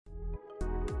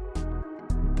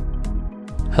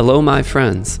Hello, my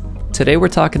friends. Today we're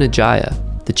talking to Jaya,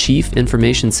 the Chief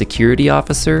Information Security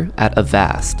Officer at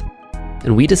Avast.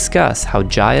 And we discuss how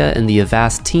Jaya and the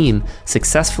Avast team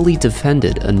successfully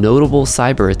defended a notable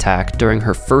cyber attack during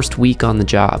her first week on the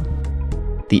job,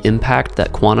 the impact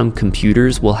that quantum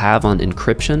computers will have on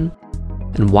encryption,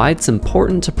 and why it's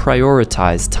important to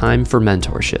prioritize time for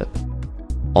mentorship.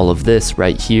 All of this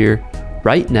right here,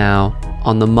 right now,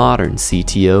 on the Modern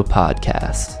CTO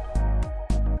Podcast.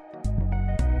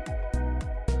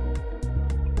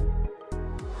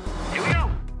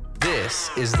 This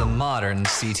is the Modern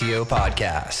CTO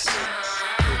Podcast.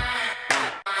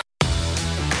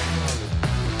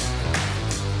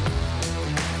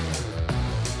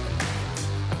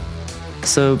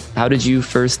 So, how did you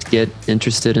first get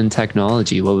interested in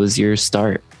technology? What was your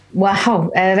start? Wow,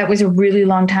 that was a really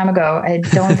long time ago. I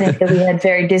don't think that we had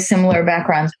very dissimilar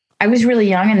backgrounds. I was really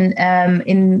young,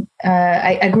 and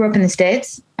I grew up in the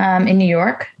States, in New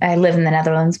York. I live in the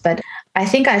Netherlands, but I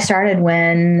think I started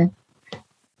when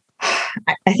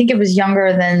I think it was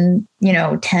younger than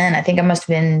 10. I think I must have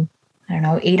been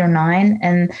 8 or 9.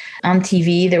 And on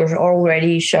TV there were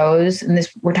already shows, and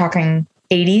we're talking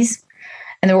 80s,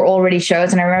 and there were already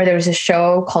shows. And I remember there was a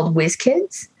show called Whiz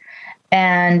Kids.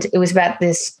 And it was about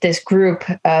this group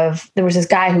there was this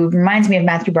guy who reminds me of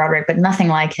Matthew Broderick, but nothing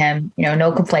like him,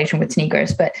 no conflation with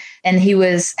sneakers. And he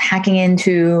was hacking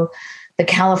into the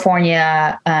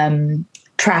California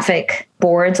traffic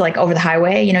boards, like over the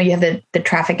highway, you have the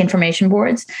traffic information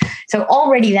boards. So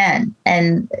already then,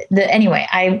 anyway,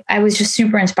 I was just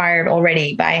super inspired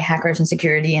already by hackers and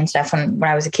security and stuff when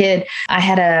I was a kid. I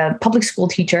had a public school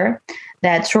teacher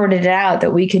that sorted it out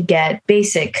that we could get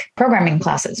basic programming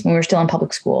classes when we were still in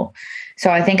public school. So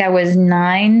I think I was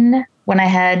 9 when I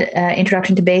had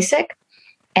Introduction to Basic,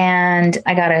 and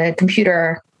I got a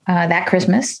computer that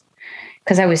Christmas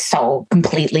because I was so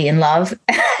completely in love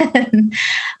and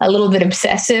a little bit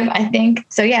obsessive, I think.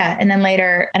 So yeah, and then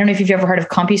later, I don't know if you've ever heard of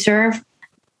CompuServe.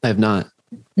 I have not.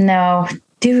 No.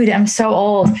 Dude, I'm so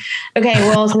old. Okay,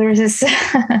 well, so there was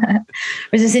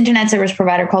this internet service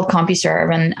provider called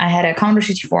CompuServe, and I had a Commodore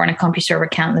 64 and a CompuServe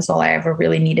account. That's all I ever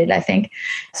really needed, I think.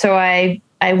 So I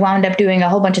wound up doing a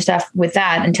whole bunch of stuff with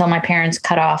that until my parents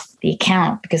cut off the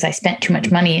account because I spent too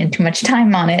much money and too much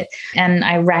time on it, and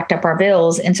I racked up our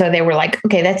bills. And so they were like,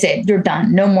 okay, that's it. You're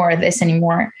done. No more of this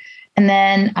anymore. And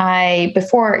then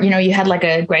before, you had like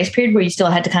a grace period where you still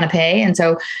had to kind of pay. And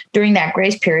so during that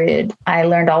grace period, I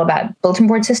learned all about bulletin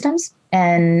board systems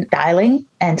and dialing.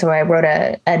 And so I wrote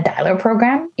a dialer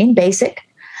program in BASIC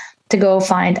to go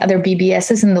find other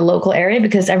BBSs in the local area,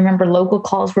 because I remember local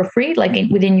calls were free, like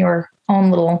within your own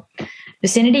little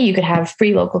vicinity, you could have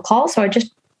free local calls. So I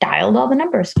just dialed all the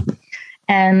numbers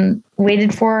and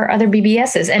waited for other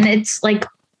BBSs. And it's like,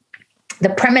 the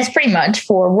premise pretty much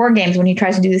for War Games, when he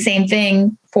tries to do the same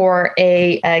thing for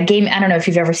a game. I don't know if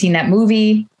you've ever seen that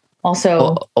movie.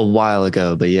 Also, a while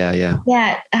ago, but yeah.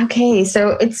 Yeah. Okay.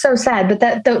 So it's so sad,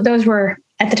 but those were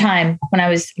at the time when I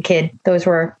was a kid. Those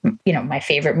were my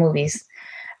favorite movies.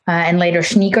 And later,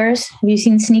 Sneakers. Have you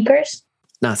seen Sneakers?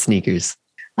 Not Sneakers.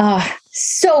 Oh,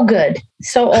 so good.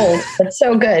 So old, but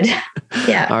so good.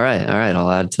 Yeah. All right.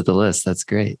 I'll add to the list. That's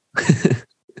great.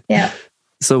 Yeah.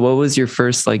 So what was your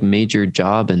first major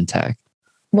job in tech?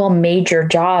 Well, major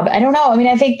job. I don't know. I mean,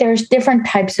 I think there's different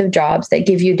types of jobs that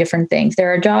give you different things.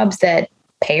 There are jobs that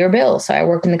pay your bills. So I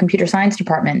worked in the computer science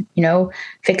department,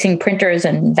 fixing printers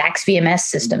and VAX VMS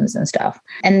systems and stuff.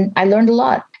 And I learned a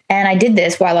lot. And I did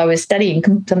this while I was studying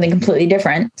something completely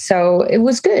different. So it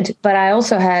was good. But I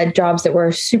also had jobs that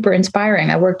were super inspiring.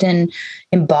 I worked in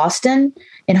Boston,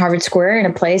 in Harvard Square, in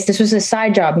a place. This was a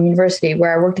side job in university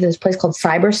where I worked at this place called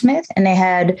Cybersmith, and they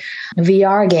had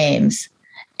VR games.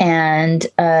 And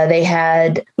they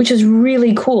had, which was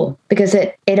really cool because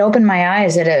it opened my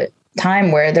eyes at a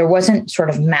time where there wasn't sort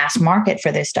of mass market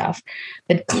for this stuff.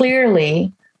 But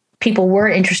clearly people were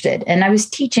interested. And I was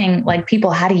teaching people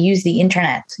how to use the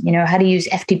internet, how to use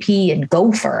FTP and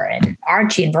Gopher and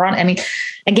Archie and Veronica. I mean,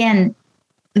 again,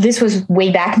 this was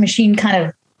way back machine kind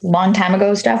of long time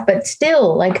ago stuff, but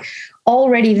still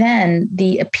already then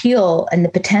the appeal and the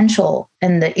potential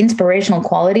and the inspirational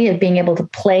quality of being able to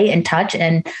play and touch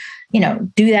and,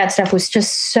 do that stuff was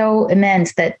just so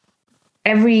immense that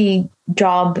every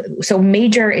job. So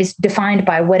major is defined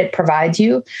by what it provides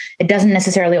you. It doesn't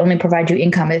necessarily only provide you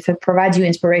income. If it provides you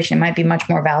inspiration, it might be much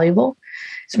more valuable.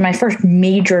 So my first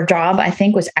major job, I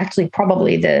think, was actually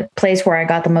probably the place where I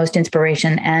got the most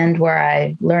inspiration and where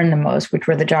I learned the most, which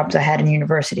were the jobs I had in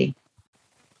university.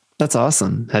 That's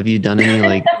awesome. Have you done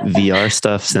any VR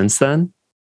stuff since then?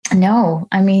 No,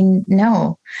 I mean,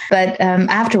 no. But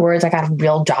afterwards, I got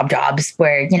real jobs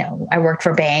where, I worked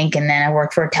for a bank and then I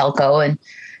worked for a telco and,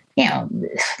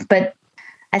 but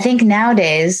I think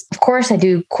nowadays, of course, I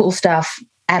do cool stuff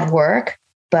at work,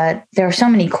 but there are so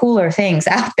many cooler things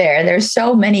out there. There's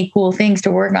so many cool things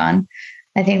to work on.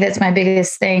 I think that's my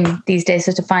biggest thing these days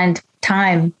is to find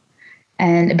time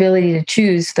and ability to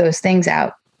choose those things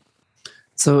out.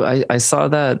 So I saw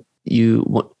that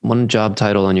one job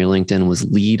title on your LinkedIn was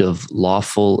lead of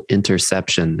lawful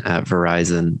interception at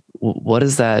Verizon. What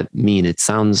does that mean? It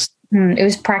sounds... It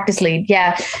was practice lead.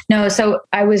 Yeah. No, so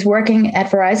I was working at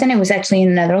Verizon. It was actually in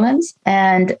the Netherlands.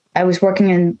 And I was working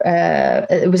in,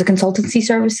 it was a consultancy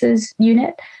services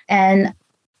unit. And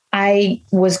I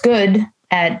was good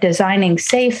at designing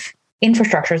safe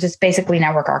infrastructures. It's basically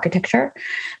network architecture.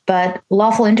 But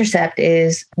lawful intercept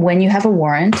is when you have a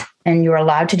warrant and you're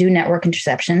allowed to do network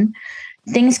interception,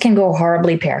 things can go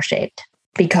horribly pear-shaped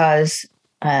because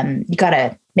you got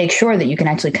to make sure that you can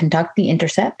actually conduct the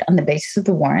intercept on the basis of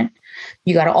the warrant.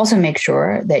 You got to also make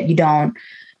sure that you don't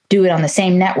do it on the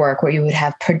same network where you would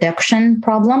have production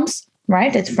problems,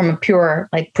 right? It's from a pure,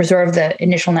 preserve the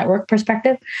initial network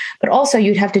perspective. But also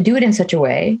you'd have to do it in such a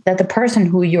way that the person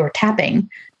who you're tapping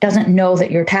doesn't know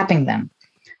that you're tapping them.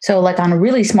 So on a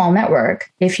really small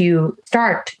network, if you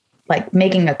start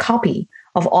making a copy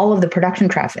of all of the production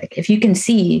traffic, if you can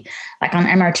see on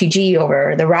MRTG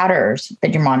over the routers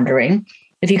that you're monitoring,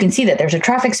 if you can see that there's a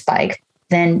traffic spike,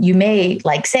 then you may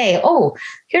say, oh,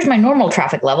 here's my normal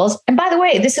traffic levels. And by the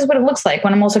way, this is what it looks like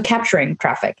when I'm also capturing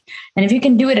traffic. And if you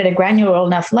can do it at a granular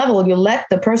enough level, you'll let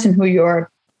the person who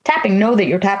you're tapping know that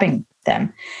you're tapping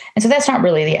them. And so that's not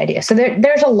really the idea. So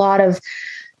there's a lot of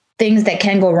things that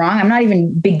can go wrong. I'm not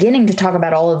even beginning to talk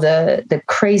about all of the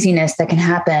craziness that can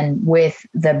happen with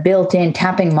the built-in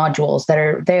tapping modules that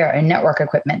are there in network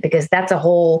equipment, because that's a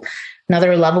whole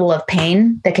another level of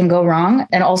pain that can go wrong.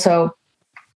 And also,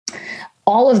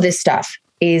 all of this stuff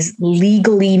is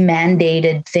legally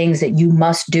mandated things that you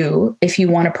must do if you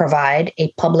want to provide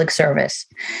a public service.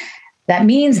 That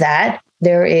means that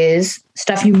there is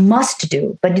stuff you must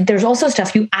do, but there's also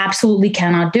stuff you absolutely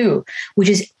cannot do, which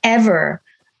is ever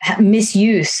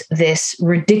misuse this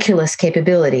ridiculous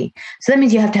capability. So that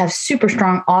means you have to have super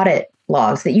strong audit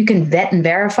logs that you can vet and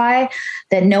verify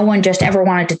that no one just ever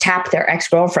wanted to tap their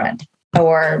ex-girlfriend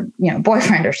or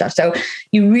boyfriend or stuff. So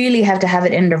you really have to have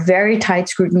it under very tight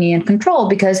scrutiny and control,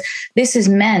 because this is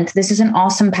an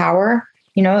awesome power,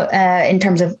 in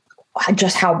terms of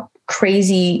just how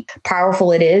crazy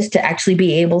powerful it is to actually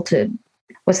be able to,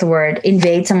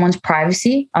 invade someone's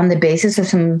privacy on the basis of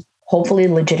some hopefully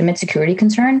legitimate security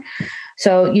concern.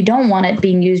 So you don't want it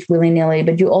being used willy-nilly,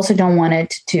 but you also don't want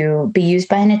it to be used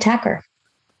by an attacker.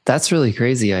 That's really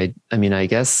crazy. I mean, I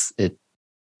guess it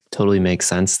totally makes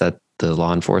sense that the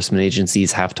law enforcement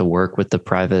agencies have to work with the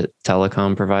private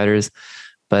telecom providers,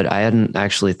 but I hadn't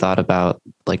actually thought about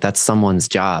that's someone's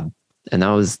job, and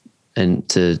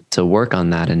to work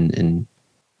on that and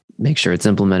make sure it's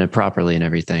implemented properly and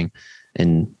everything.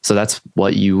 And so that's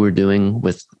what you were doing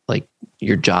with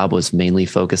your job was mainly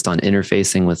focused on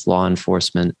interfacing with law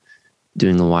enforcement,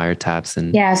 doing the wiretaps.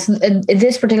 And yes,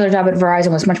 this particular job at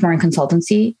Verizon was much more in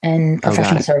consultancy and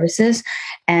professional services,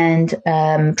 and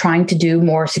trying to do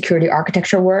more security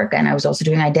architecture work. And I was also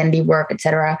doing identity work, et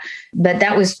cetera. But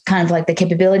that was kind of the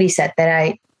capability set that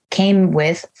I came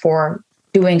with for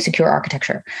doing secure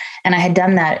architecture. And I had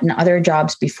done that in other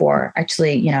jobs before,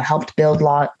 actually, helped build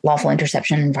lawful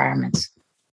interception environments.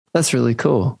 That's really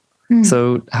cool.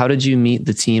 So how did you meet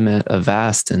the team at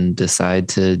Avast and decide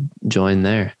to join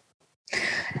there?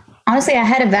 Honestly, I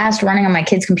had Avast running on my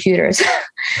kids' computers.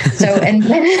 So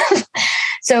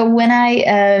when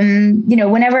I,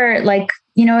 whenever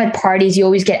at parties, you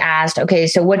always get asked, okay,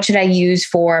 so what should I use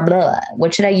for blah?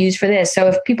 What should I use for this? So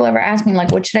if people ever ask me,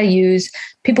 what should I use?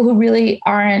 People who really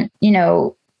aren't,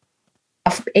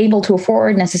 able to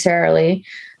afford necessarily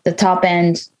the top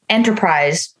end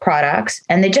enterprise products,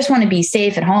 and they just want to be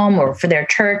safe at home or for their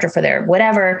church or for their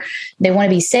whatever, they want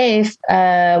to be safe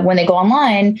when they go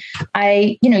online.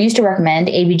 I, used to recommend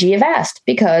AVG Avast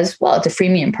because, well, it's a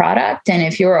freemium product. And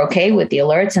if you're okay with the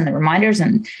alerts and the reminders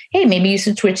and, hey, maybe you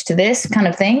should switch to this kind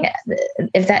of thing.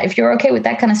 If you're okay with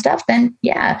that kind of stuff, then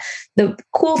yeah. The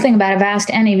cool thing about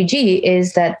Avast and AVG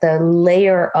is that the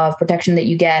layer of protection that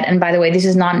you get, and by the way, this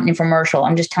is not an infomercial.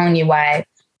 I'm just telling you why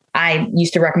I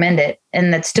used to recommend it,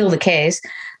 and that's still the case.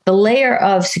 The layer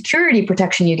of security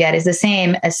protection you get is the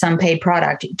same as some paid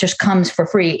product. It just comes for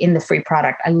free in the free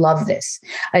product. I love this.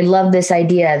 I love this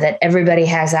idea that everybody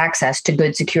has access to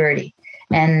good security.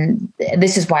 And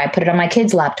this is why I put it on my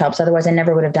kids' laptops. Otherwise, I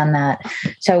never would have done that.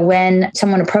 So when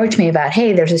someone approached me about,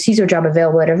 hey, there's a CISO job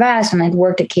available at Avast, and I'd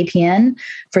worked at KPN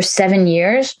for 7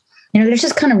 years, there's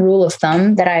this kind of rule of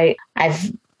thumb that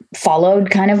I've followed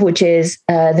kind of, which is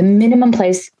the minimum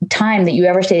time that you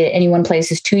ever stay at any one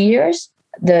place is 2 years.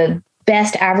 The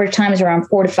best average time is around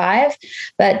 4 to 5,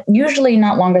 but usually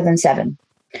not longer than 7.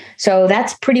 So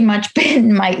that's pretty much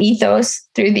been my ethos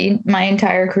through my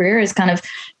entire career, is kind of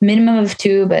minimum of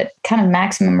 2, but kind of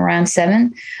maximum around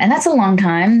 7. And that's a long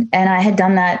time. And I had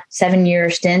done that 7-year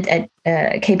stint at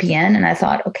KPN. And I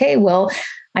thought, okay, well,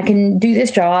 I can do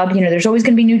this job. There's always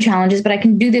going to be new challenges, but I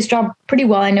can do this job pretty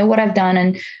well. I know what I've done,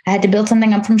 and I had to build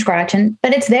something up from scratch,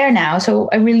 but it's there now. So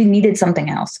I really needed something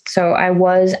else. So I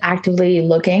was actively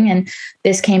looking, and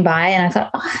this came by, and I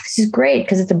thought, oh, this is great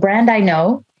because it's a brand I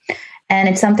know. And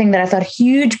it's something that I thought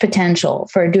huge potential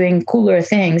for doing cooler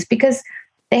things, because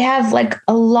they have like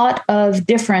a lot of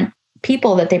different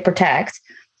people that they protect.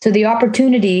 So the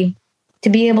opportunity to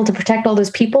be able to protect all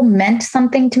those people meant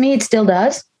something to me. It still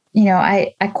does.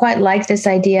 I quite like this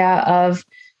idea of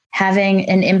having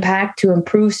an impact to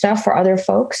improve stuff for other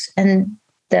folks. And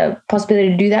the possibility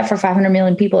to do that for 500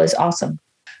 million people is awesome.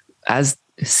 As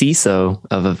CISO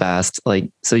of Avast,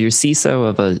 so you're CISO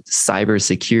of a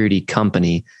cybersecurity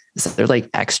company. Is there like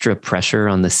extra pressure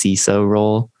on the CISO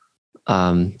role,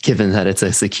 given that it's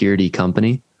a security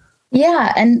company?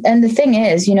 Yeah. And the thing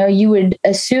is, you would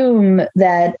assume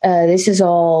that this is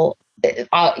all,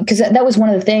 because that was one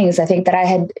of the things I think that I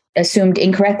had assumed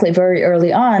incorrectly very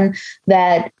early on,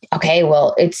 that, okay,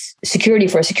 well, it's security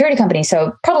for a security company.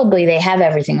 So probably they have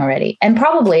everything already. And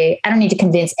probably I don't need to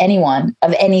convince anyone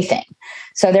of anything.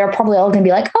 So they're probably all going to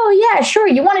be like, oh yeah, sure.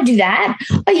 You want to do that,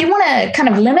 but you want to kind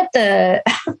of limit the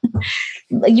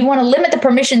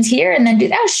permissions here and then do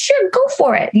that. Oh, sure. Go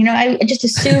for it. I just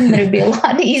assumed that it'd be a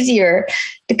lot easier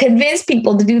to convince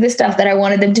people to do the stuff that I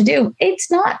wanted them to do.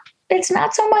 It's not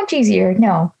so much easier.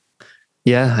 No.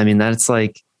 Yeah. I mean, that's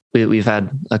like, we've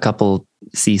had a couple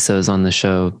CISOs on the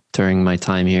show during my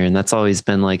time here. And that's always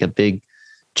been like a big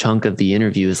chunk of the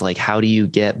interview, is like, how do you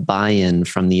get buy-in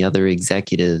from the other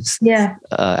executives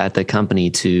at the company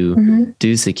to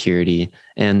do security?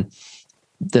 And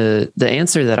the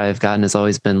answer that I've gotten has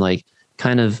always been like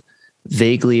kind of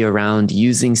vaguely around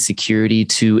using security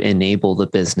to enable the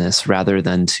business rather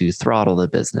than to throttle the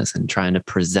business, and trying to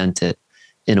present it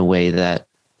in a way that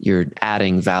you're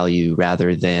adding value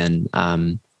rather than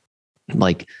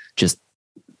like just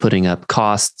putting up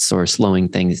costs or slowing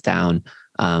things down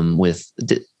with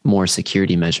more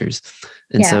security measures.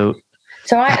 And so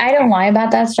I don't lie about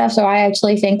that stuff. So I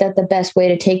actually think that the best way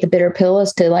to take the bitter pill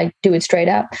is to like do it straight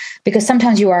up, because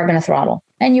sometimes you are going to throttle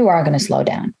and you are going to slow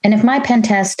down. And if my pen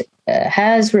test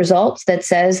has results that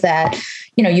says that,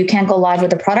 you can't go live with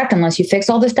the product unless you fix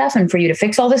all this stuff, and for you to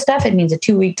fix all this stuff, it means a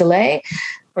 2-week delay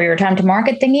for your time to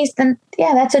market thingies, then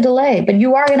yeah, that's a delay, but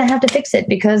you are going to have to fix it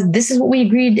because this is what we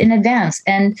agreed in advance.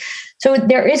 And so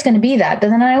there is going to be that.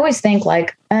 But then I always think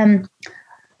like,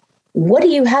 what do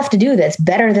you have to do that's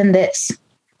better than this?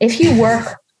 If you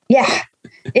work,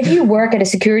 if you work at a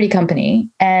security company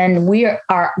and we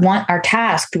are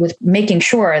tasked with making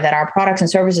sure that our products and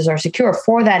services are secure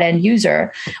for that end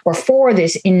user, or for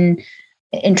this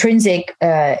intrinsic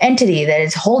entity that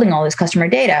is holding all this customer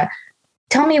data,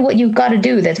 tell me what you've got to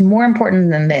do that's more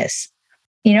important than this.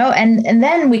 And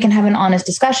then we can have an honest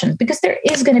discussion, because there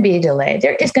is going to be a delay.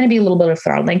 There is going to be a little bit of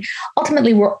throttling.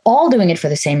 Ultimately, we're all doing it for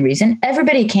the same reason.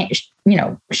 Everybody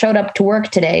showed up to work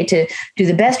today to do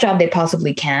the best job they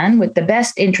possibly can with the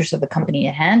best interest of the company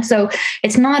at hand. So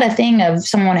it's not a thing of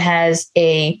someone has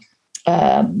a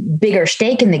bigger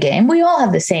stake in the game. We all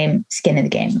have the same skin in the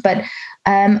game. But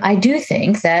I do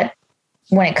think that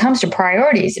when it comes to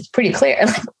priorities, it's pretty clear,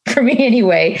 for me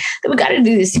anyway, that we got to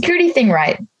do the security thing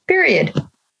right, period.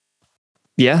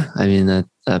 Yeah, I mean,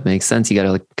 that makes sense. You got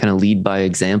to kind of lead by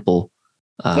example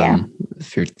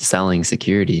if you're selling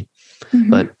security. Mm-hmm.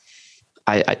 But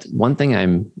I one thing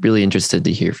I'm really interested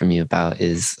to hear from you about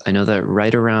is, I know that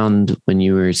right around when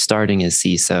you were starting as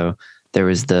CISO, there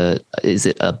was is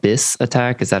it Abyss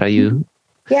attack? Is that how you?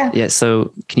 Yeah. Yeah.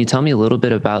 So can you tell me a little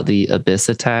bit about the Abyss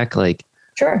attack? Like,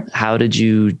 sure. How did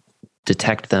you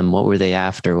detect them? What were they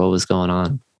after? What was going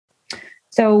on?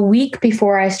 So a week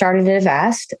before I started at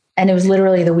Avast, and it was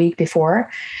literally the week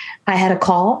before, I had a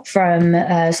call from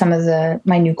some of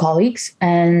my new colleagues,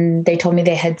 and they told me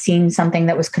they had seen something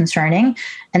that was concerning,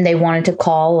 and they wanted to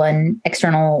call an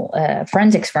external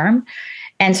forensics firm.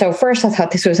 And so first I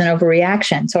thought this was an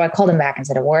overreaction. So I called him back and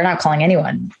said, we're not calling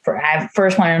anyone. I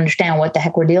first want to understand what the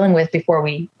heck we're dealing with before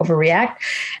we overreact.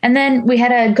 And then we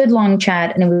had a good long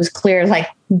chat, and it was clear, like,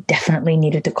 we definitely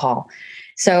needed to call.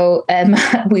 So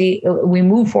we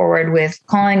moved forward with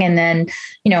calling, and then,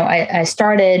 I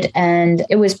started, and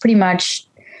it was pretty much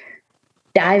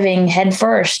diving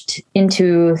headfirst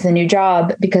into the new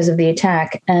job because of the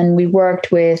attack. And we worked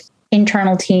with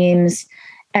internal teams,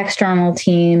 external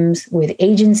teams, with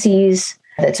agencies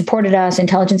that supported us,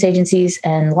 intelligence agencies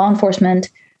and law enforcement,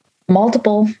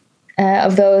 multiple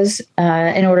of those,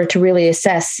 in order to really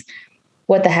assess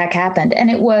what the heck happened. And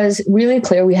it was really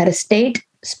clear we had a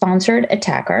state-sponsored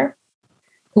attacker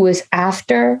who was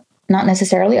after not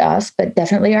necessarily us, but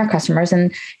definitely our customers.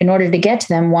 And in order to get to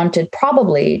them, wanted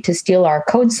probably to steal our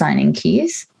code signing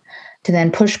keys to then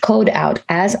push code out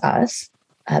as us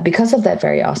because of that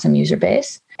very awesome user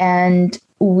base. And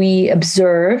we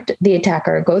observed the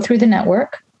attacker go through the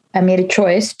network. I made a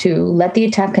choice to let the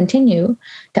attack continue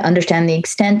to understand the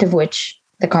extent of which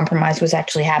the compromise was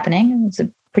actually happening. It's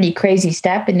a pretty crazy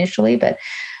step initially, but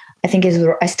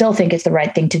I still think it's the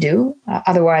right thing to do.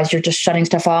 Otherwise, you're just shutting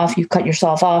stuff off. You cut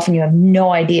yourself off, and you have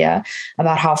no idea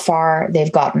about how far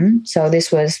they've gotten. So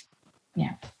this was,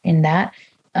 in that.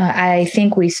 I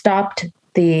think we stopped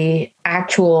the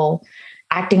actual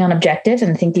acting on objective,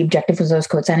 and I think the objective was those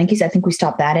code signing keys. I think we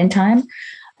stopped that in time.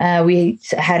 We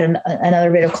had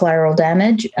another bit of collateral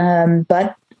damage,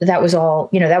 but that was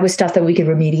all. That was stuff that we could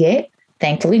remediate.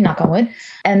 Thankfully, knock on wood.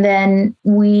 And then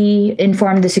we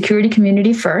informed the security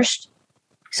community first.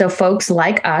 So folks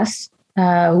like us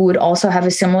who would also have a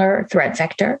similar threat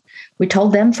vector, we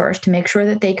told them first to make sure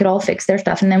that they could all fix their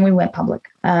stuff. And then we went public.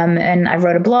 And I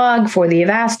wrote a blog for the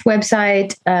Avast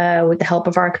website with the help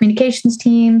of our communications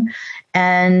team.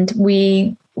 And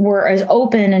we were as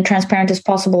open and transparent as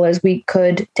possible as we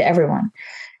could to everyone.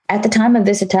 At the time of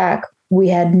this attack, we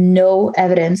had no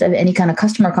evidence of any kind of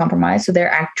customer compromise. So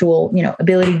their actual,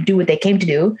 ability to do what they came to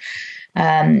do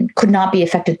could not be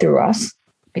affected through us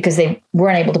because they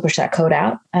weren't able to push that code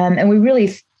out. And we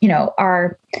really,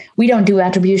 we don't do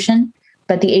attribution,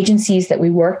 but the agencies that we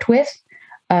worked with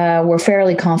were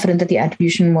fairly confident that the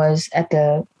attribution was at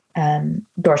the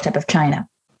doorstep of China.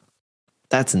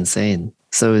 That's insane.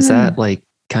 So is that like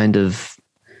kind of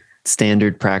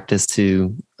standard practice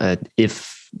to,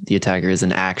 if the attacker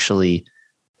isn't actually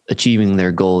achieving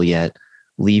their goal yet,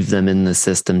 leave them in the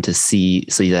system to see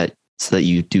so that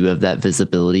you do have that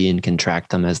visibility and can track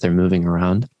them as they're moving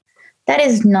around? That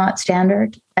is not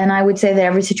standard. And I would say that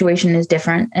every situation is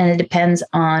different, and it depends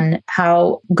on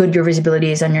how good your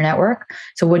visibility is on your network.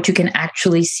 So what you can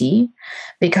actually see,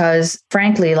 because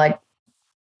frankly, like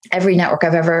every network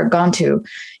I've ever gone to,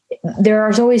 there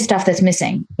is always stuff that's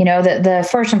missing. The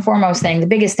first and foremost thing, the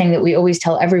biggest thing that we always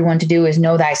tell everyone to do is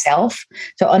know thyself.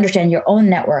 So understand your own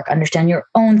network, understand your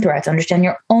own threats, understand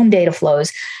your own data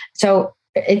flows. So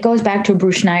it goes back to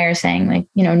Bruce Schneier saying,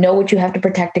 know what you have to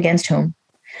protect against whom.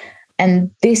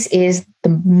 And this is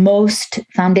the most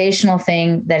foundational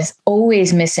thing that is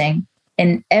always missing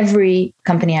in every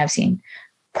company I've seen.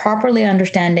 Properly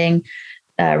understanding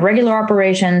regular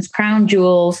operations, crown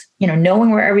jewels, knowing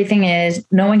where everything is,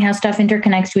 knowing how stuff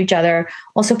interconnects to each other,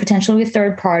 also potentially with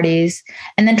third parties,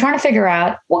 and then trying to figure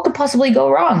out what could possibly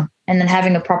go wrong. And then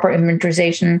having a proper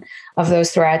inventorization of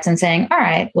those threats and saying, all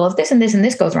right, well, if this and this and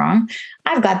this goes wrong,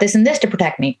 I've got this and this to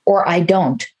protect me, or I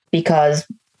don't because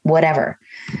whatever.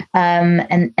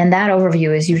 And that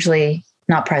overview is usually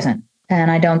not present. And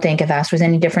I don't think Avast was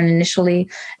any different initially.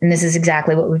 And this is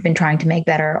exactly what we've been trying to make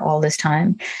better all this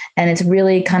time. And it's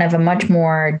really kind of a much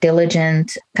more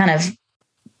diligent, kind of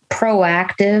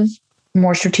proactive,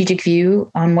 more strategic view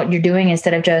on what you're doing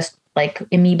instead of just like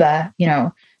amoeba,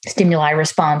 stimuli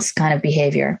response kind of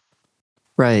behavior.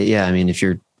 Right. Yeah. I mean, if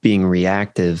you're being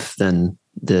reactive, then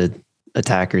the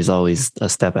attacker is always a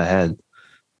step ahead.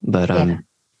 But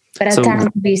attacker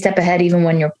can be a step ahead even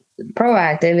when you're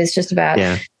proactive. It's just about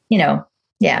It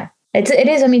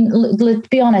is. I mean, let's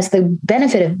be honest. The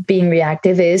benefit of being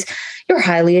reactive is you're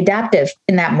highly adaptive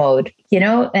in that mode,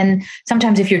 and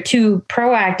sometimes if you're too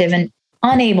proactive and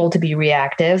unable to be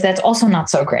reactive, that's also not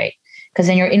so great because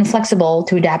then you're inflexible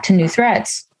to adapt to new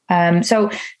threats. So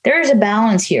there is a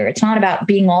balance here. It's not about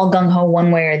being all gung-ho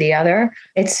one way or the other.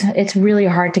 It's really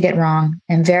hard to get wrong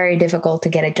and very difficult to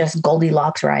get it just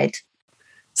Goldilocks right.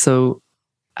 So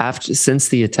since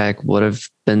the attack, what have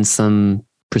been some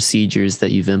procedures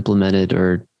that you've implemented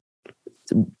or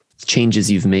changes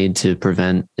you've made to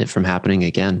prevent it from happening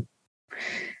again?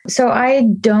 So I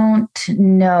don't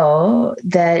know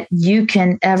that you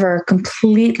can ever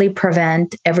completely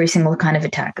prevent every single kind of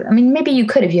attack. I mean, maybe you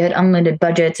could if you had unlimited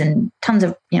budgets and tons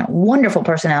of, wonderful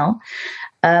personnel.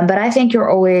 But I think you're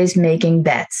always making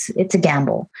bets. It's a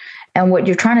gamble. And what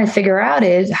you're trying to figure out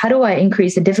is, how do I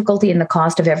increase the difficulty and the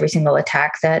cost of every single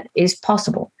attack that is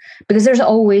possible? Because there's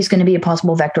always going to be a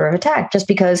possible vector of attack. Just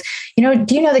because, do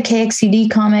you know the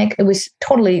KXCD comic? It was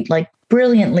totally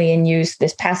brilliantly in use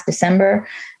this past December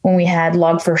when we had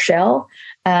Log4Shell,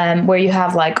 where you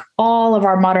have all of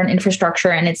our modern infrastructure,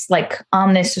 and it's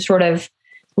on this sort of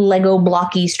Lego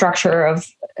blocky structure of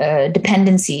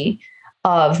dependency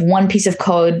of one piece of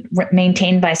code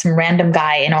maintained by some random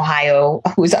guy in Ohio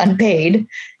who's unpaid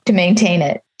to maintain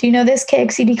it. Do you know this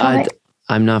KXCD comic?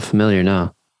 I'm not familiar,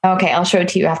 no. Okay, I'll show it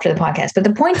to you after the podcast. But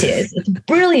the point is, it's a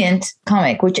brilliant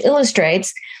comic which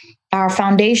illustrates our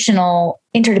foundational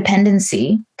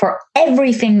interdependency for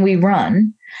everything we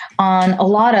run on a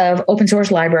lot of open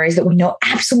source libraries that we know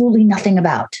absolutely nothing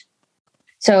about.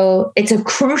 So it's a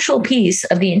crucial piece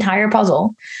of the entire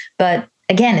puzzle, but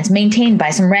again, it's maintained by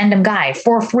some random guy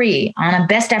for free on a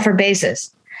best effort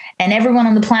basis, and everyone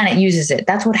on the planet uses it.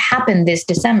 That's what happened this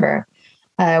December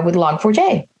with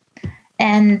Log4j.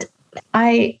 And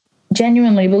I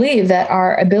genuinely believe that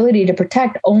our ability to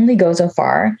protect only goes so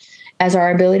far as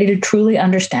our ability to truly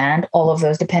understand all of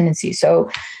those dependencies. So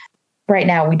right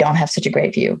now, we don't have such a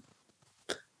great view.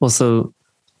 Well, so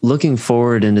looking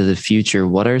forward into the future,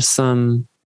 what are some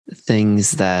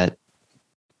things that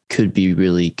could be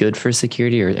really good for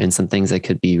security, and some things that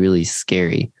could be really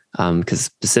scary? Because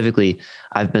specifically,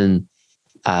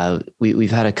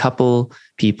 we've had a couple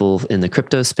people in the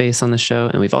crypto space on the show,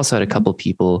 and we've also had a couple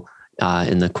people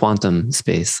in the quantum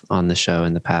space on the show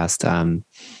in the past.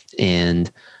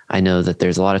 And I know that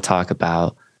there's a lot of talk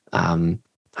about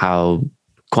how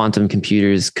quantum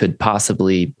computers could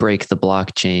possibly break the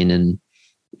blockchain and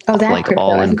crypto.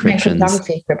 all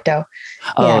encryptions. Crypto.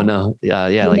 Oh, no.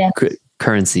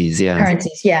 Currencies. Yeah.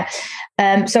 Currencies. Yeah.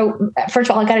 So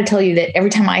first of all, I got to tell you that every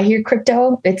time I hear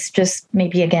crypto, it's just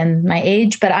maybe, again, my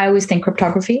age, but I always think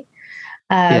cryptography.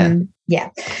 Yeah.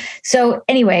 So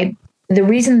anyway, the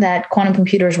reason that quantum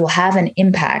computers will have an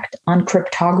impact on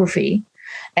cryptography,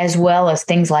 as well as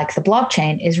things like the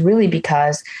blockchain, is really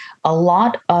because a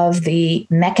lot of the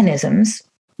mechanisms,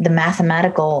 the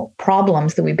mathematical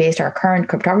problems that we based our current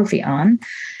cryptography on,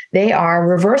 they are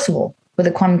reversible with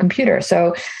a quantum computer.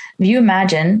 So if you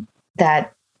imagine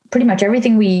that pretty much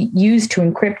everything we use to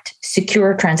encrypt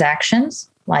secure transactions,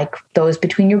 like those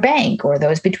between your bank or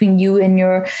those between you and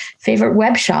your favorite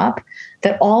web shop,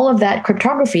 that all of that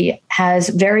cryptography has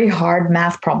very hard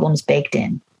math problems baked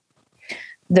in.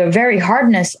 The very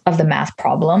hardness of the math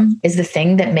problem is the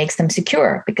thing that makes them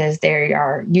secure, because they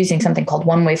are using something called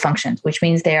one-way functions, which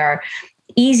means they are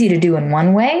easy to do in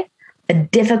one way,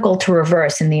 but difficult to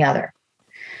reverse in the other.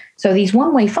 So these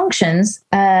one-way functions,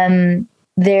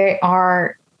 they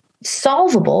are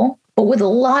solvable, but with a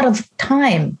lot of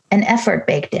time and effort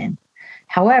baked in.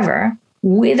 However,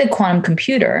 with a quantum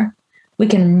computer, we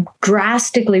can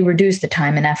drastically reduce the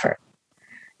time and effort.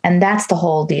 And that's the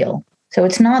whole deal. So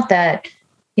it's not that,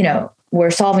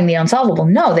 we're solving the unsolvable.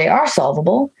 No, they are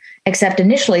solvable, except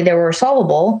initially they were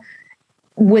solvable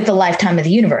with the lifetime of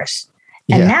the universe.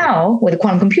 And now with a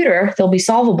quantum computer, they'll be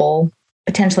solvable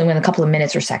potentially within a couple of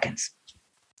minutes or seconds.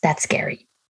 That's scary.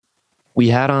 We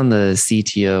had on the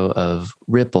CTO of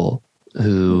Ripple,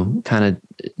 who kind of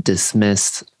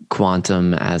dismissed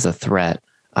quantum as a threat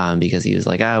because he was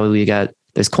like,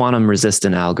 there's quantum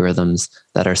resistant algorithms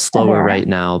that are slower right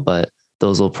now, but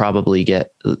those will probably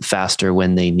get faster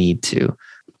when they need to.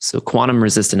 So quantum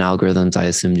resistant algorithms, I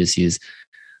assume, just use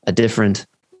a different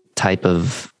type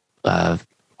of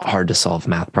hard to solve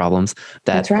math problems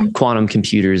that quantum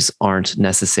computers aren't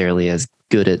necessarily as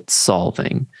good at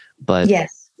solving. But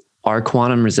are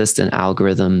quantum resistant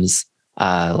algorithms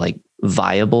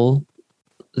viable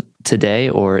today?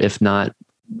 Or if not,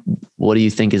 what do you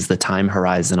think is the time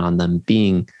horizon on them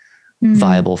being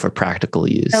viable for practical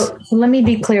use? So let me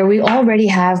be clear. We already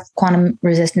have quantum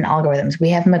resistant algorithms. We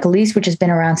have Macaleese, which has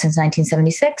been around since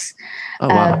 1976. Oh,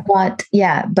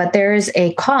 wow. But there is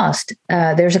a cost.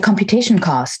 There's a computation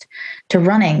cost to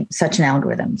running such an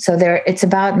algorithm. So it's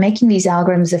about making these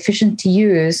algorithms efficient to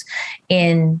use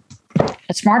in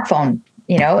a smartphone.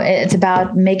 It's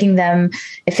about making them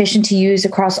efficient to use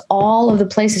across all of the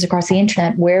places across the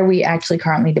internet where we actually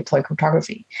currently deploy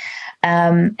cryptography.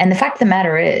 And the fact of the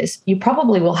matter is, you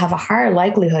probably will have a higher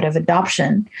likelihood of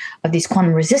adoption of these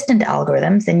quantum resistant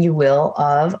algorithms than you will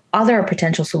of other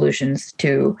potential solutions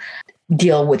to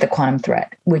deal with the quantum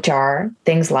threat, which are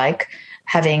things like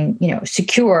having,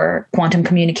 secure quantum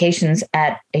communications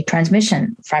at a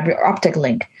transmission fiber optic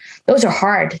link. Those are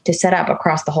hard to set up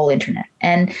across the whole internet.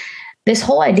 And this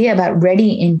whole idea about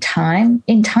ready in time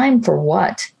for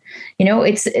what?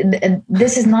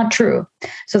 This is not true.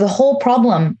 So the whole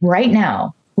problem right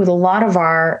now with a lot of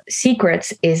our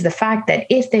secrets is the fact that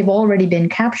if they've already been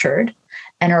captured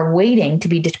and are waiting to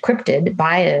be decrypted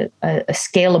by a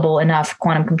scalable enough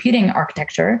quantum computing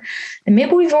architecture, then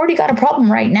maybe we've already got a problem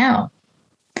right now.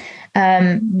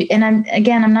 And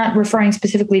I'm not referring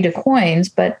specifically to coins,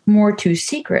 but more to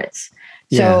secrets.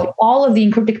 So all of the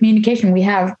encrypted communication we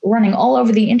have running all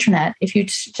over the internet, if you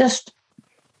just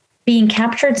being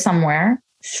captured somewhere,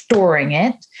 storing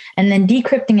it, and then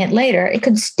decrypting it later, it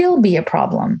could still be a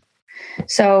problem.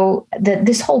 So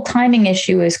this whole timing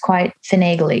issue is quite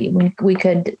finagly. We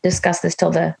could discuss this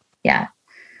till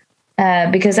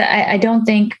because I don't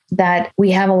think that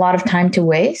we have a lot of time to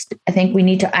waste. I think we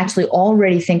need to actually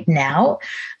already think now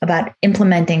about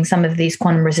implementing some of these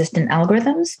quantum resistant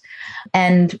algorithms,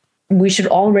 and we should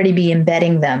already be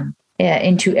embedding them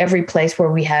into every place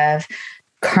where we have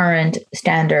current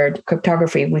standard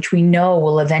cryptography, which we know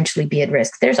will eventually be at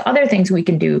risk. There's other things we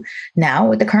can do now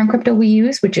with the current crypto we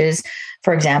use, which is,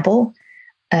 for example,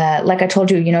 like I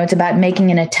told you, it's about making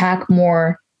an attack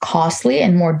more costly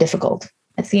and more difficult.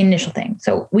 That's the initial thing.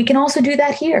 So we can also do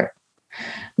that here.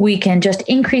 We can just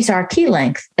increase our key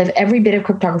length of every bit of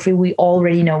cryptography we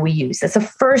already know we use. That's the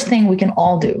first thing we can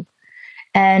all do.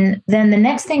 And then the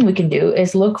next thing we can do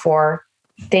is look for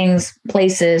things,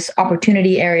 places,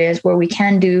 opportunity areas where we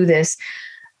can do this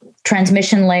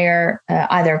transmission layer,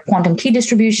 either quantum key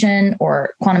distribution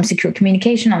or quantum secure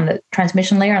communication on the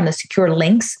transmission layer on the secure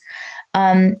links.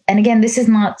 And again, this is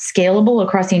not scalable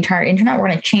across the entire internet. We're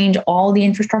going to change all the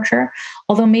infrastructure,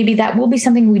 although maybe that will be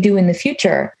something we do in the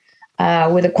future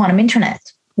with a quantum internet.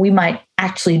 We might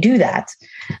actually do that.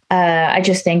 I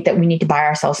just think that we need to buy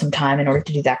ourselves some time in order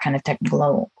to do that kind of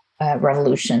technical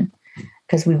revolution,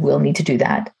 because we will need to do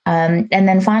that. And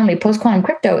then finally, post-quantum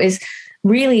crypto is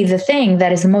really the thing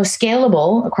that is the most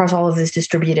scalable across all of this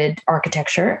distributed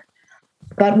architecture,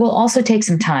 but will also take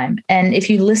some time. And if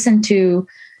you listen to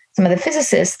some of the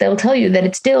physicists, they'll tell you that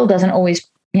it still doesn't always,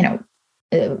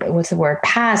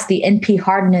 pass the NP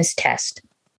hardness test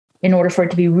in order for it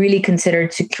to be really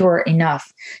considered secure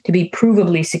enough to be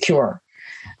provably secure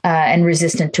and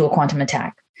resistant to a quantum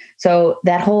attack. So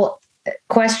that whole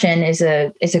question is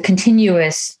a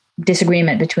continuous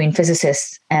disagreement between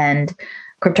physicists and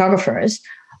cryptographers.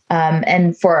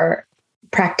 And for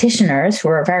practitioners who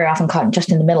are very often caught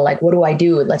just in the middle, like, what do I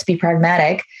do? Let's be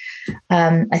pragmatic.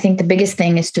 I think the biggest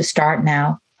thing is to start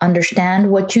now.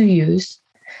 Understand what you use,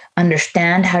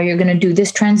 understand how you're going to do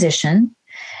this transition,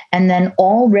 and then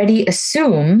already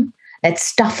assume that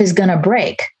stuff is going to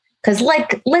break. Because,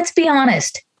 let's be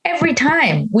honest, every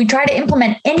time we try to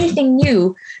implement anything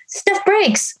new, stuff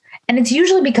breaks. And it's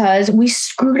usually because we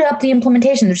screwed up the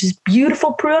implementation. There's this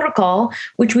beautiful protocol,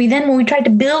 which we then, when we tried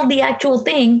to build the actual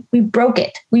thing, we broke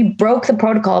it. We broke the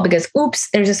protocol because, oops,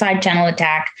 there's a side channel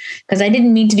attack, because I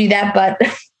didn't mean to do that, but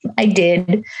I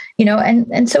did,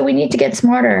 and so we need to get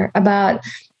smarter about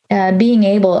being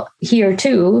able here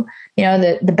too,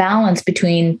 the balance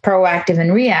between proactive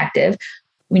and reactive.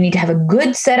 We need to have a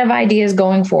good set of ideas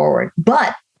going forward.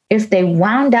 But if they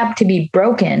wound up to be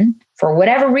broken for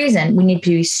whatever reason, we need to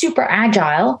be super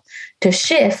agile to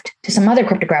shift to some other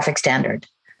cryptographic standard.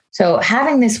 So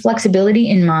having this flexibility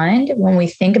in mind when we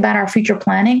think about our future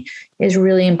planning is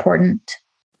really important.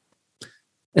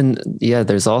 And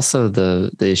there's also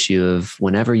the issue of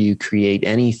whenever you create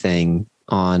anything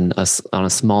on a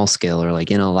small scale or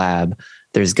like in a lab,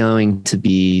 there's going to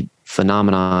be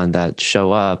phenomenon that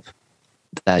show up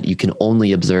that you can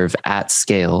only observe at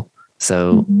scale.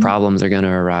 So problems are going to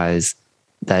arise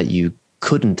that you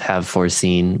couldn't have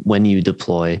foreseen when you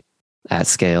deploy at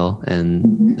scale.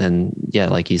 And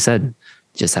like you said,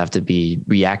 just have to be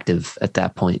reactive at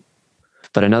that point.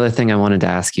 But another thing I wanted to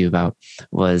ask you about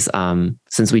was,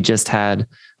 since we just had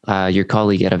your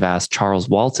colleague at Avast, Charles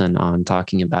Walton, on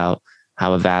talking about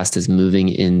how Avast is moving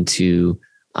into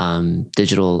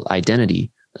digital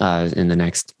identity in the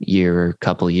next year or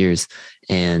couple years.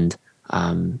 And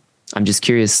I'm just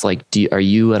curious, are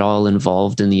you at all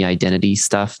involved in the identity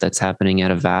stuff that's happening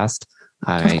at Avast?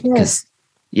 Because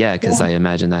I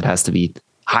imagine that has to be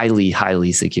highly,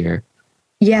 highly secure.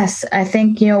 Yes, I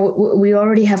think, we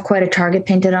already have quite a target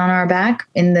painted on our back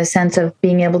in the sense of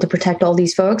being able to protect all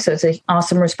these folks. So it's an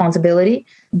awesome responsibility.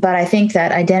 But I think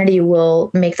that identity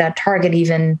will make that target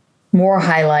even more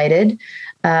highlighted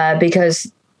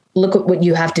because look at what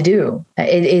you have to do.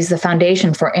 It is the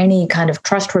foundation for any kind of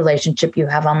trust relationship you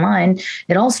have online.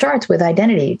 It all starts with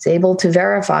identity. It's able to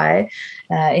verify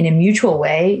in a mutual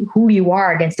way who you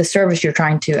are against the service you're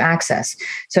trying to access.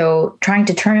 So trying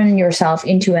to turn yourself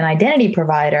into an identity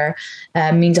provider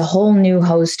means a whole new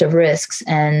host of risks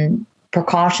and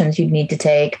precautions you'd need to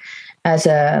take as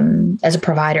a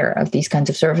provider of these kinds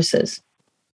of services.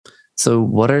 So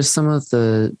what are some of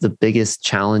the biggest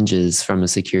challenges from a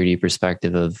security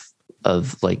perspective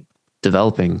of like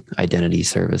developing identity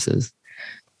services?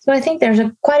 So I think there's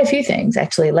quite a few things,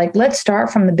 actually. Like, let's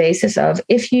start from the basis of,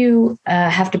 if you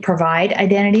have to provide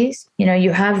identities,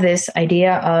 you have this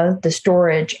idea of the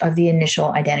storage of the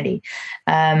initial identity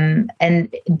and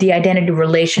the identity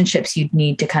relationships you'd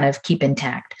need to kind of keep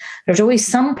intact. There's always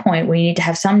some point where you need to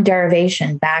have some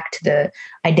derivation back to the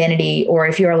identity, or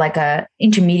if you're like a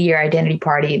intermediary identity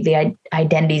party, the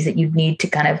identities that you'd need to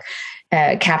kind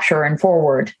of capture and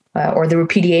forward, or the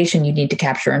repudiation you need to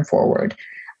capture and forward.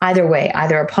 Either way,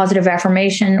 either a positive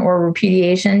affirmation or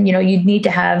repudiation, you'd need to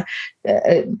have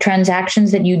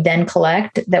transactions that you'd then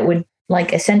collect that would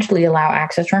like essentially allow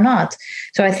access or not.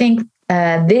 So I think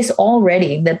this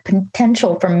already, the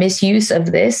potential for misuse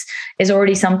of this is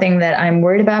already something that I'm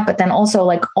worried about. But then also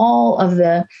like all of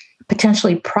the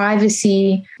potentially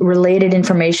privacy related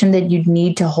information that you'd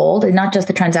need to hold, and not just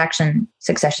the transaction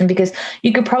succession, because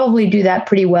you could probably do that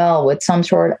pretty well with some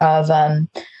sort of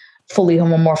fully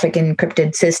homomorphic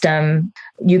encrypted system.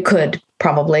 You could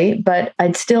probably, but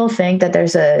I'd still think that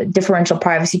there's a differential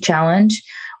privacy challenge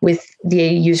with the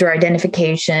user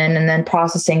identification and then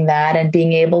processing that and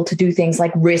being able to do things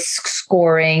like risk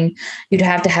scoring. You'd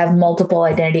have to have multiple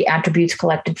identity attributes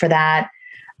collected for that.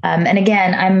 And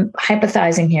again, I'm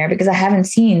hypothesizing here because I haven't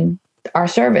seen our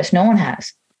service. No one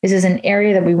has. This is an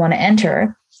area that we want to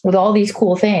enter with all these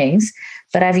cool things,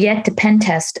 but I've yet to pen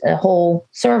test a whole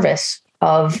service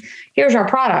of, here's our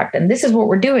product and this is what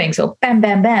we're doing. So bam,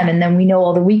 bam, bam. And then we know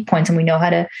all the weak points and we know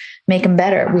how to make them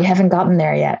better. We haven't gotten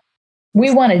there yet. We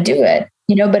want to do it,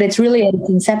 but it's really at its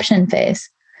inception phase.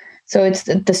 So it's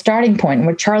the starting point. And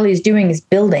what Charlie is doing is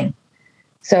building.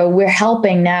 So we're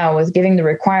helping now with giving the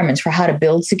requirements for how to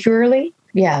build securely.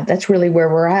 Yeah, that's really where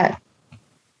we're at.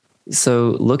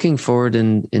 So looking forward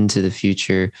into the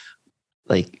future,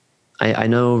 like, I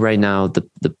know right now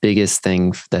the biggest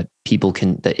thing that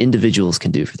individuals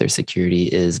can do for their security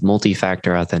is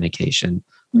multi-factor authentication.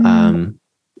 Mm-hmm.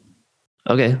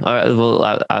 Okay. All right.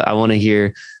 Well, I want to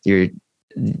hear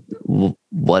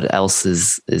what else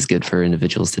is good for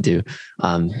individuals to do.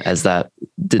 As that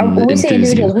didn't when we say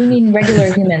individuals, we mean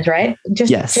regular humans, right?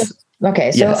 Yes.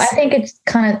 Okay. So yes. I think it's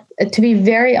kind of, to be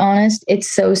very honest, it's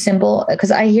so simple because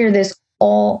I hear this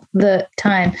all the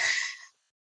time.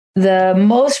 The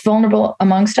most vulnerable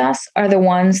amongst us are the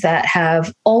ones that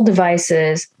have old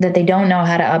devices that they don't know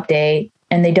how to update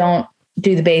and they don't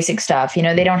do the basic stuff.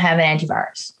 They don't have an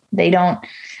antivirus. They don't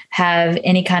have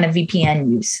any kind of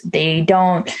VPN use. They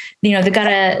don't, they've got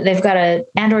a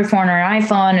Android phone or an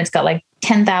iPhone. It's got like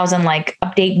 10,000 like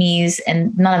update me's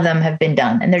and none of them have been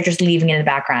done. And they're just leaving it in the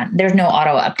background. There's no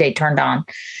auto update turned on,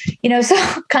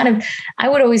 so kind of, I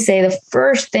would always say the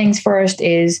first things first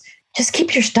is just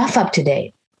keep your stuff up to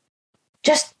date.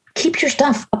 Just keep your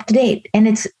stuff up to date. And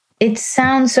it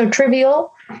sounds so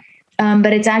trivial,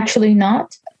 but it's actually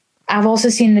not. I've also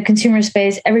seen in the consumer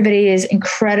space, everybody is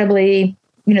incredibly,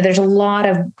 there's a lot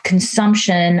of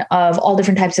consumption of all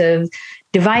different types of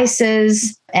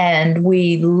devices. And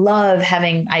we love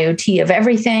having IoT of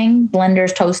everything,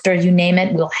 blenders, toasters, you name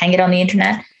it, we'll hang it on the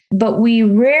internet. But we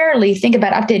rarely think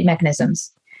about update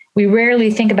mechanisms. We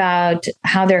rarely think about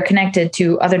how they're connected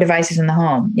to other devices in the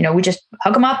home. We just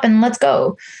hook them up and let's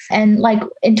go. And like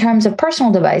in terms of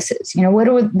personal devices, what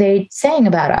are they saying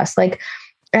about us? Like,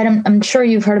 I'm sure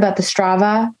you've heard about the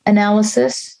Strava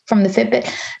analysis from the Fitbit.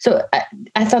 So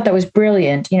I thought that was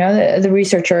brilliant. The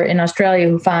researcher in Australia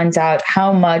who finds out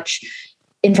how much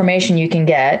information you can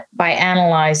get by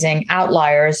analyzing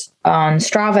outliers on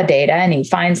Strava data. And he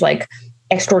finds like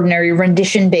extraordinary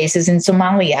rendition bases in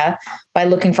Somalia by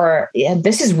looking for,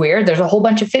 this is weird. There's a whole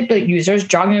bunch of Fitbit users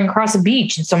jogging across a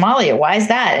beach in Somalia. Why is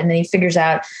that? And then he figures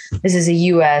out this is a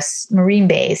U.S. Marine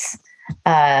base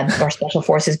or Special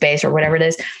Forces base or whatever it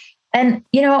is. And,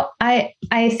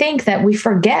 I think that we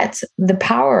forget the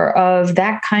power of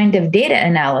that kind of data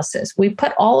analysis. We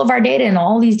put all of our data in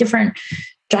all these different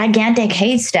gigantic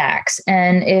haystacks.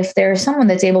 And if there's someone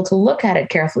that's able to look at it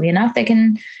carefully enough, they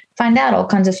can find out all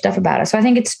kinds of stuff about it. So I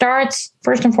think it starts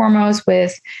first and foremost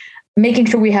with making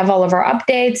sure we have all of our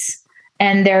updates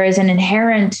And there is an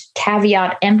inherent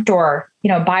caveat emptor,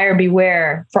 buyer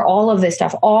beware for all of this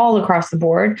stuff all across the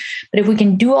board. But if we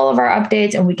can do all of our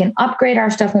updates and we can upgrade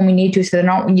our stuff when we need to, so they're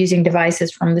not using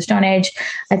devices from the Stone Age,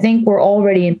 I think we're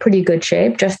already in pretty good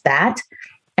shape, just that.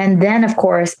 And then, of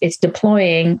course, it's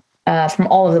deploying from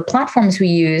all of the platforms we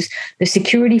use, the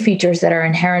security features that are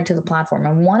inherent to the platform.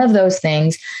 And one of those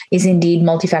things is indeed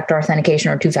multi-factor authentication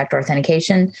or two-factor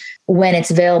authentication when it's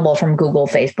available from Google,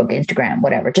 Facebook, Instagram,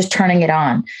 whatever, just turning it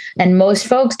on. And most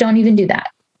folks don't even do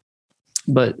that.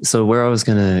 But so where I was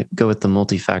going to go with the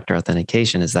multi-factor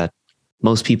authentication is that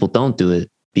most people don't do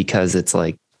it because it's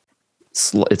like,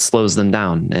 it slows them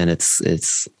down and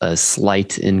it's a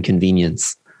slight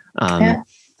inconvenience. Yeah.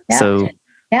 So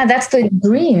yeah, that's the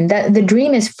dream. That the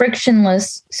dream is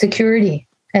frictionless security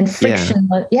and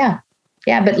frictionless. Yeah.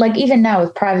 But like even now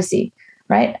with privacy,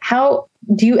 right? How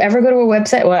do you ever go to a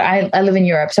website? Well, I live in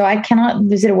Europe, so I cannot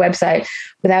visit a website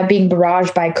without being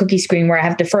barraged by a cookie screen where I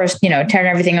have to first, turn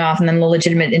everything off and then the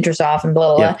legitimate interests off and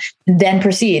blah, blah, blah, then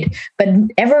proceed. But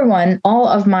everyone, all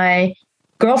of my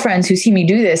girlfriends who see me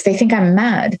do this, they think I'm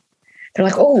mad. They're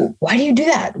like, oh, why do you do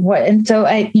that? What? And so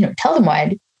I, tell them why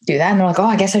I do that. And they're like, oh,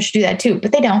 I guess I should do that too.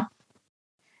 But they don't.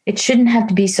 It shouldn't have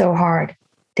to be so hard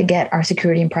to get our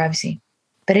security and privacy.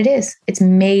 But it is. It's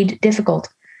made difficult.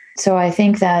 So I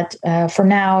think that for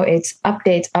now, it's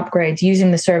updates, upgrades,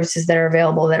 using the services that are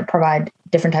available that provide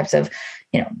different types of,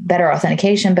 better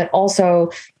authentication, but also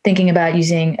thinking about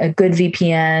using a good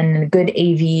VPN and a good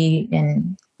AV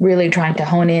and really trying to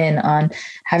hone in on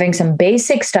having some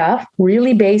basic stuff,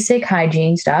 really basic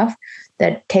hygiene stuff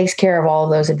that takes care of all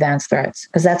of those advanced threats,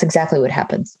 because that's exactly what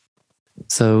happens.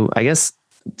 So I guess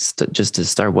just to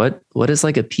start, what is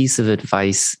like a piece of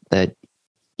advice that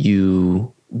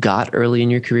you got early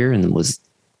in your career and was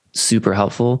super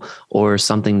helpful, or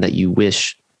something that you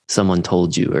wish someone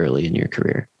told you early in your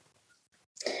career?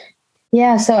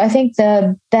 Yeah, so I think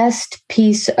the best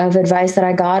piece of advice that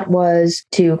I got was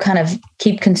to kind of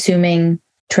keep consuming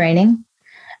training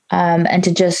and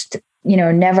to just,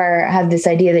 never have this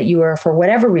idea that you were, for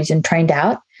whatever reason, trained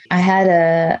out. I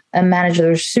had a manager that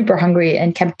was super hungry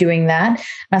and kept doing that. And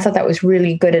I thought that was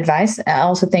really good advice. I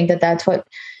also think that that's what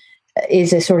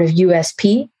is a sort of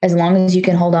USP, as long as you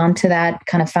can hold on to that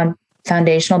kind of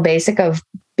foundational basic of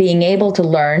being able to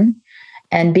learn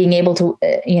and being able to,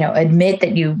 admit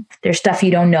that there's stuff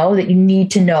you don't know that you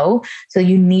need to know. So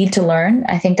you need to learn.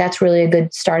 I think that's really a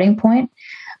good starting point.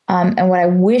 And what I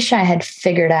wish I had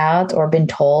figured out or been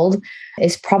told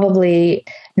is probably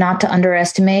not to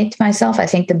underestimate myself. I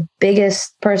think the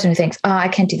biggest person who thinks, oh, I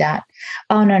can't do that.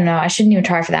 Oh, no, I shouldn't even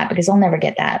try for that because I'll never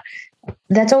get that.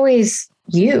 That's always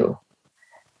you.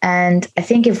 And I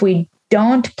think if we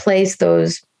don't place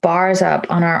those bars up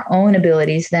on our own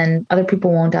abilities, then other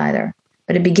people won't either.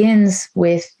 But it begins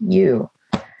with you.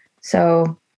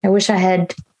 So I wish I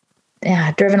had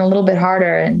driven a little bit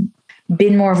harder and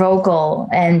been more vocal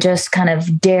and just kind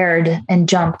of dared and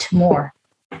jumped more.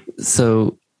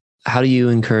 So how do you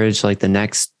encourage like the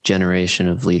next generation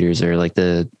of leaders or like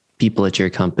the people at your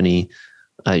company,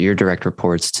 your direct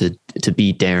reports to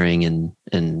be daring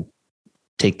and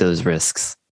take those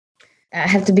risks? I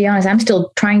have to be honest, I'm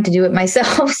still trying to do it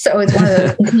myself. So it's one of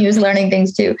those continuous learning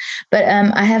things too. But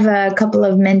I have a couple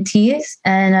of mentees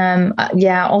and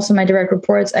also my direct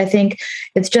reports. I think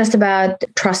it's just about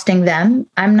trusting them.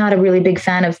 I'm not a really big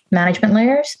fan of management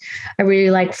layers. I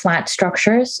really like flat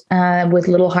structures with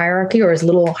little hierarchy, or as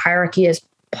little hierarchy as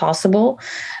possible,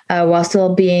 while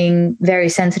still being very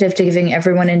sensitive to giving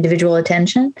everyone individual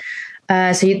attention.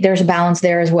 There's a balance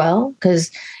there as well,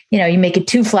 because you make it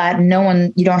too flat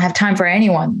and you don't have time for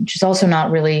anyone, which is also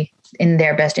not really in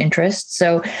their best interest.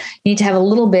 So you need to have a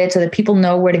little bit so that people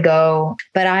know where to go.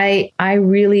 But I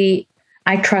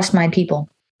trust my people.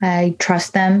 I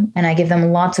trust them and I give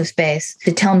them lots of space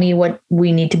to tell me what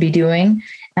we need to be doing.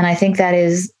 And I think that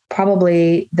is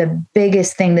probably the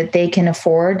biggest thing that they can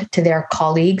afford to their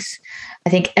colleagues. I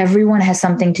think everyone has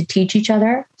something to teach each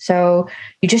other. So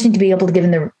you just need to be able to give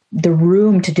them the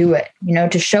room to do it,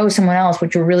 to show someone else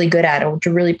what you're really good at or what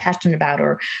you're really passionate about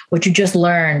or what you just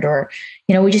learned, or,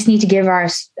 we just need to give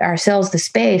ourselves the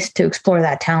space to explore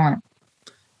that talent.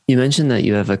 You mentioned that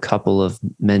you have a couple of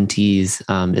mentees.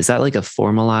 Is that like a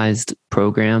formalized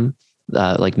program,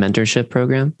 like mentorship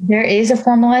program? There is a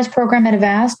formalized program at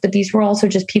Avast, but these were also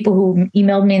just people who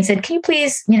emailed me and said, can you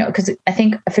please, because I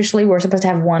think officially we're supposed to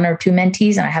have 1 or 2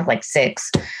 mentees and I have like 6.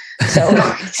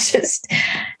 So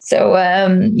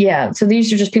so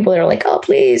these are just people that are like, oh,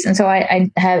 please. And so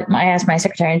I asked my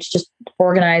secretary, and she just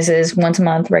organizes once a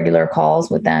month regular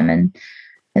calls with them. And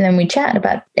then we chat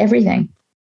about everything.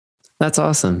 That's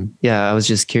awesome. Yeah. I was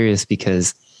just curious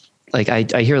because like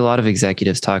I hear a lot of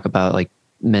executives talk about like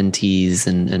mentees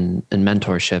and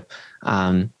mentorship.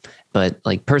 But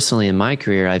like personally in my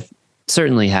career, I've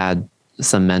certainly had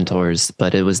some mentors,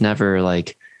 but it was never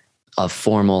like a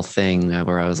formal thing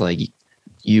where I was like,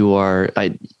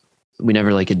 we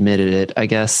never like admitted it, I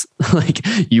guess. Like,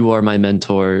 you are my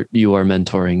mentor, you are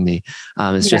mentoring me.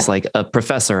 It's just like a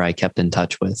professor I kept in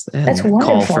touch with and that's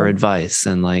wonderful. Call for advice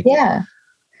and like, yeah,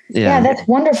 that's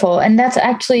wonderful. And that's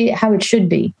actually how it should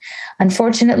be.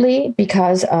 Unfortunately,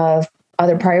 because of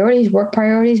other priorities, work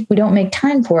priorities, we don't make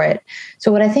time for it.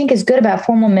 So what I think is good about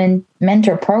formal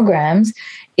mentor programs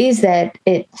is that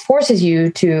it forces you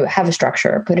to have a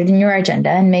structure, put it in your agenda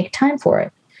and make time for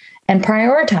it and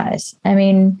prioritize. I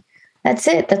mean, that's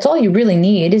it. That's all you really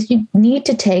need is you need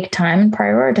to take time and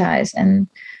prioritize. And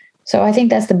so I think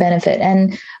that's the benefit.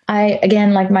 And I,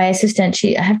 again, like my assistant,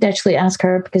 I have to actually ask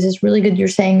her because it's really good you're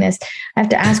saying this. I have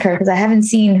to ask her because I haven't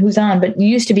seen who's on, but it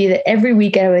used to be that every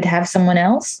week I would have someone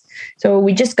else. So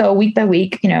we just go week by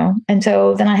week, and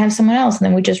so then I have someone else and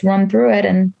then we just run through it.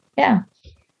 And yeah.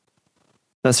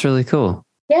 That's really cool.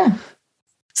 Yeah.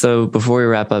 So before we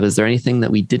wrap up, is there anything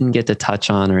that we didn't get to touch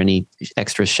on or any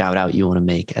extra shout out you want to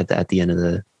make at the end of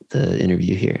the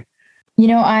interview here?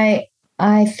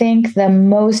 I think the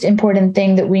most important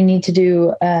thing that we need to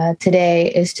do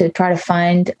today is to try to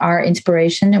find our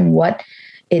inspiration and what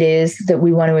it is that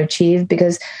we want to achieve.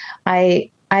 Because I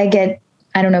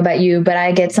don't know about you, but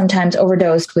I get sometimes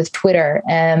overdosed with Twitter,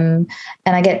 and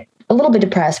I get a little bit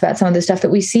depressed about some of the stuff that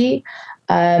we see.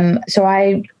 So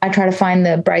I try to find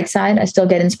the bright side. I still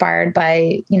get inspired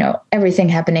by, everything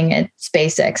happening at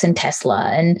SpaceX and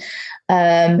Tesla. And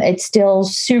it's still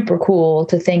super cool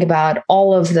to think about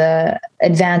all of the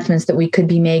advancements that we could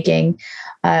be making,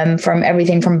 from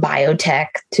everything from biotech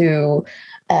to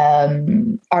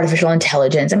artificial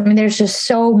intelligence. I mean, there's just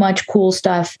so much cool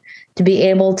stuff to be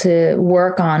able to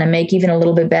work on and make even a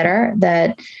little bit better,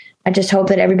 that I just hope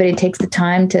that everybody takes the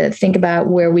time to think about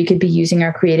where we could be using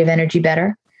our creative energy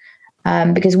better,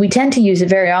 because we tend to use it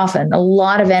very often. A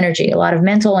lot of energy, a lot of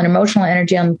mental and emotional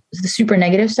energy on the super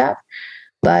negative stuff.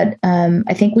 But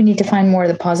I think we need to find more of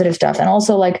the positive stuff, and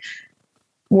also like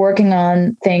working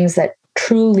on things that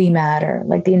truly matter,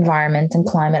 like the environment and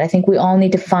climate. I think we all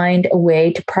need to find a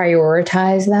way to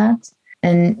prioritize that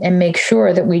and make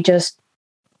sure that we just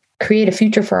create a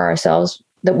future for ourselves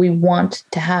that we want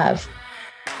to have.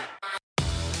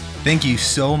 Thank you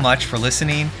so much for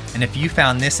listening. And if you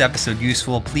found this episode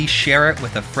useful, please share it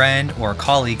with a friend or a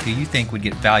colleague who you think would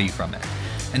get value from it.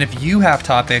 And if you have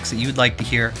topics that you'd like to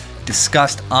hear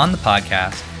discussed on the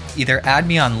podcast, either add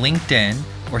me on LinkedIn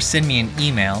or send me an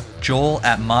email,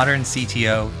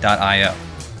 joel@moderncto.io.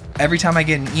 Every time I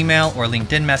get an email or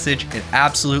LinkedIn message, it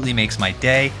absolutely makes my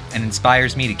day and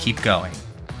inspires me to keep going.